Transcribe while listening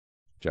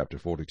Chapter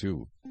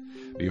 42.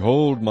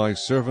 Behold my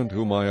servant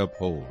whom I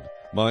uphold,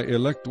 my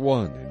elect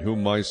one in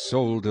whom my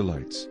soul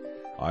delights.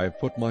 I have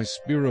put my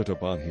spirit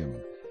upon him.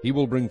 He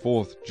will bring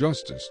forth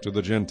justice to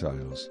the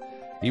Gentiles.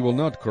 He will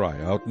not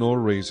cry out, nor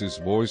raise his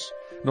voice,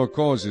 nor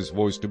cause his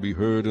voice to be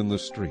heard in the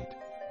street.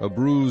 A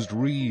bruised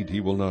reed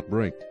he will not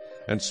break,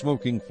 and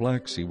smoking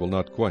flax he will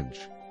not quench.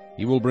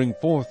 He will bring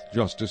forth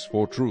justice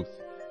for truth.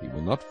 He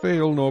will not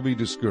fail nor be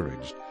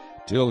discouraged,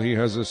 till he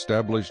has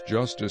established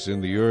justice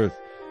in the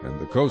earth, and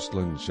the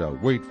coastlands shall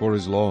wait for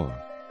his law.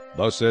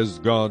 Thus says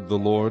God the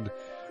Lord,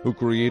 who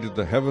created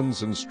the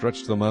heavens and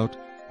stretched them out,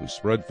 who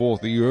spread forth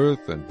the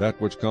earth and that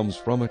which comes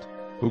from it,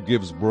 who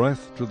gives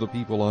breath to the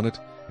people on it,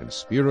 and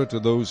spirit to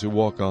those who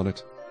walk on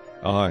it.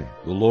 I,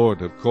 the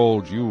Lord, have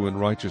called you in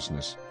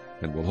righteousness,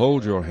 and will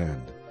hold your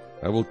hand.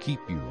 I will keep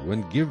you,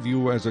 and give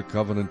you as a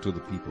covenant to the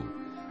people,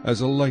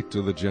 as a light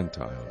to the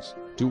Gentiles,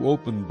 to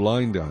open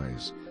blind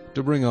eyes,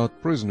 to bring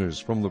out prisoners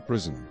from the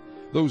prison,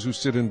 those who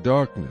sit in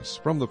darkness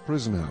from the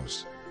prison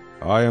house.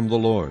 I am the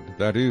Lord,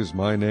 that is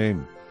my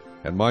name,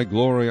 and my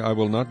glory I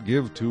will not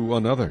give to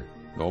another,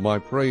 nor my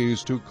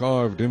praise to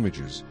carved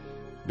images.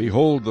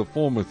 Behold, the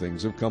former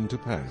things have come to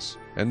pass,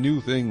 and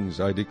new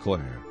things I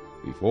declare.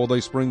 Before they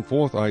spring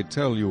forth I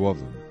tell you of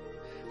them.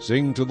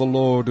 Sing to the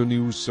Lord a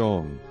new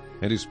song,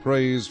 and his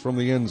praise from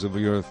the ends of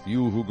the earth,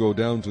 you who go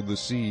down to the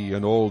sea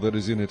and all that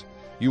is in it,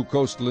 you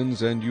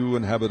coastlands and you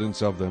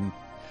inhabitants of them.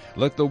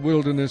 Let the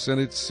wilderness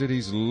and its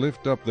cities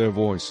lift up their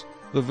voice,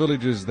 the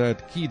villages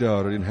that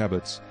Kedar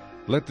inhabits.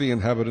 Let the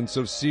inhabitants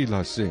of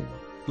Selah sing.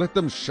 Let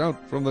them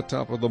shout from the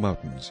top of the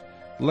mountains.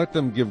 Let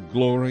them give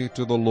glory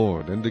to the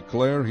Lord, and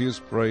declare his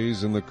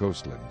praise in the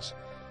coastlands.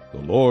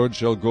 The Lord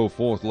shall go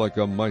forth like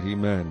a mighty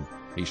man.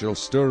 He shall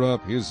stir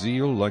up his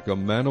zeal like a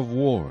man of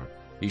war.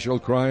 He shall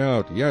cry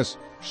out, yes,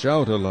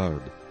 shout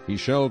aloud. He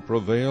shall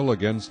prevail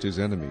against his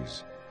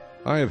enemies.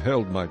 I have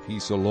held my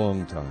peace a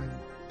long time.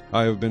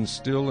 I have been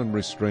still and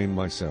restrained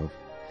myself.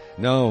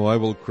 Now I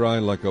will cry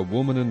like a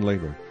woman in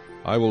labor.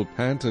 I will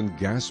pant and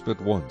gasp at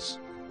once.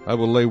 I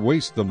will lay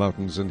waste the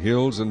mountains and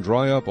hills, and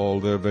dry up all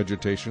their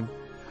vegetation.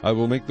 I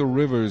will make the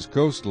rivers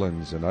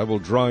coastlands, and I will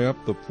dry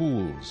up the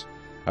pools.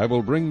 I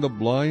will bring the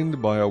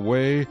blind by a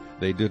way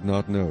they did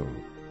not know.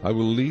 I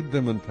will lead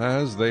them in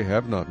paths they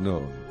have not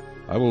known.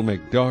 I will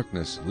make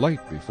darkness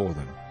light before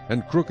them,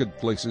 and crooked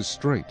places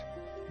straight.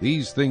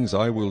 These things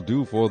I will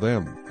do for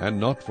them, and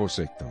not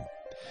forsake them.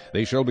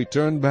 They shall be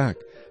turned back,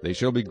 they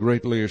shall be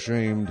greatly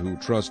ashamed, who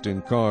trust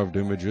in carved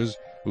images,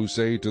 who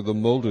say to the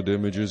molded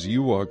images,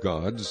 you are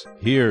gods.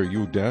 Hear,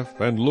 you deaf,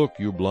 and look,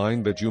 you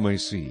blind, that you may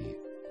see.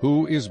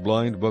 Who is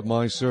blind but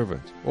my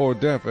servant, or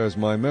deaf as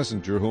my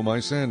messenger whom I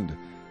send?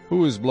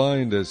 Who is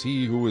blind as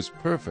he who is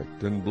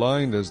perfect, and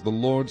blind as the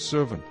Lord's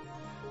servant?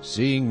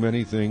 Seeing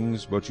many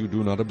things, but you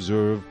do not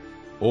observe,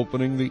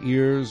 opening the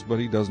ears, but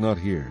he does not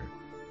hear.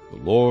 The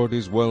Lord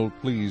is well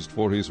pleased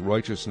for his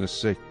righteousness'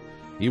 sake.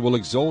 He will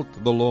exalt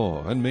the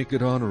law, and make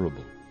it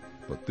honorable.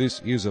 But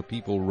this is a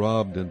people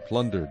robbed and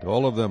plundered.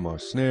 All of them are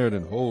snared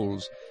in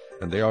holes,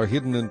 and they are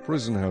hidden in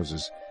prison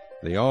houses.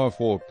 They are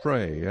for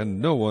prey,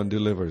 and no one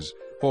delivers,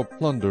 for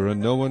plunder,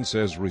 and no one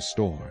says,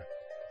 restore.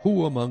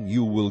 Who among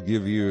you will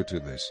give ear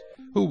to this?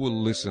 Who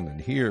will listen and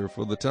hear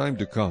for the time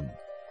to come?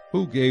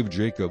 Who gave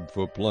Jacob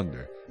for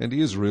plunder, and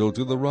Israel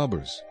to the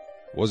robbers?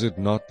 Was it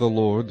not the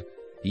Lord,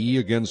 he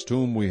against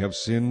whom we have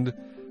sinned?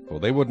 For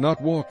they would not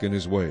walk in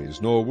his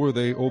ways, nor were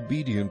they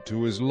obedient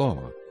to his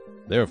law.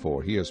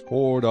 Therefore he has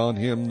poured on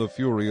him the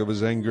fury of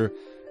his anger,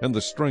 and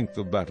the strength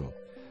of battle.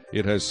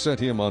 It has set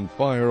him on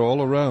fire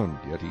all around,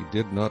 yet he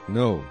did not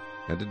know,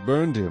 and it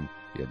burned him,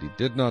 yet he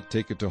did not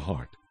take it to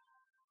heart.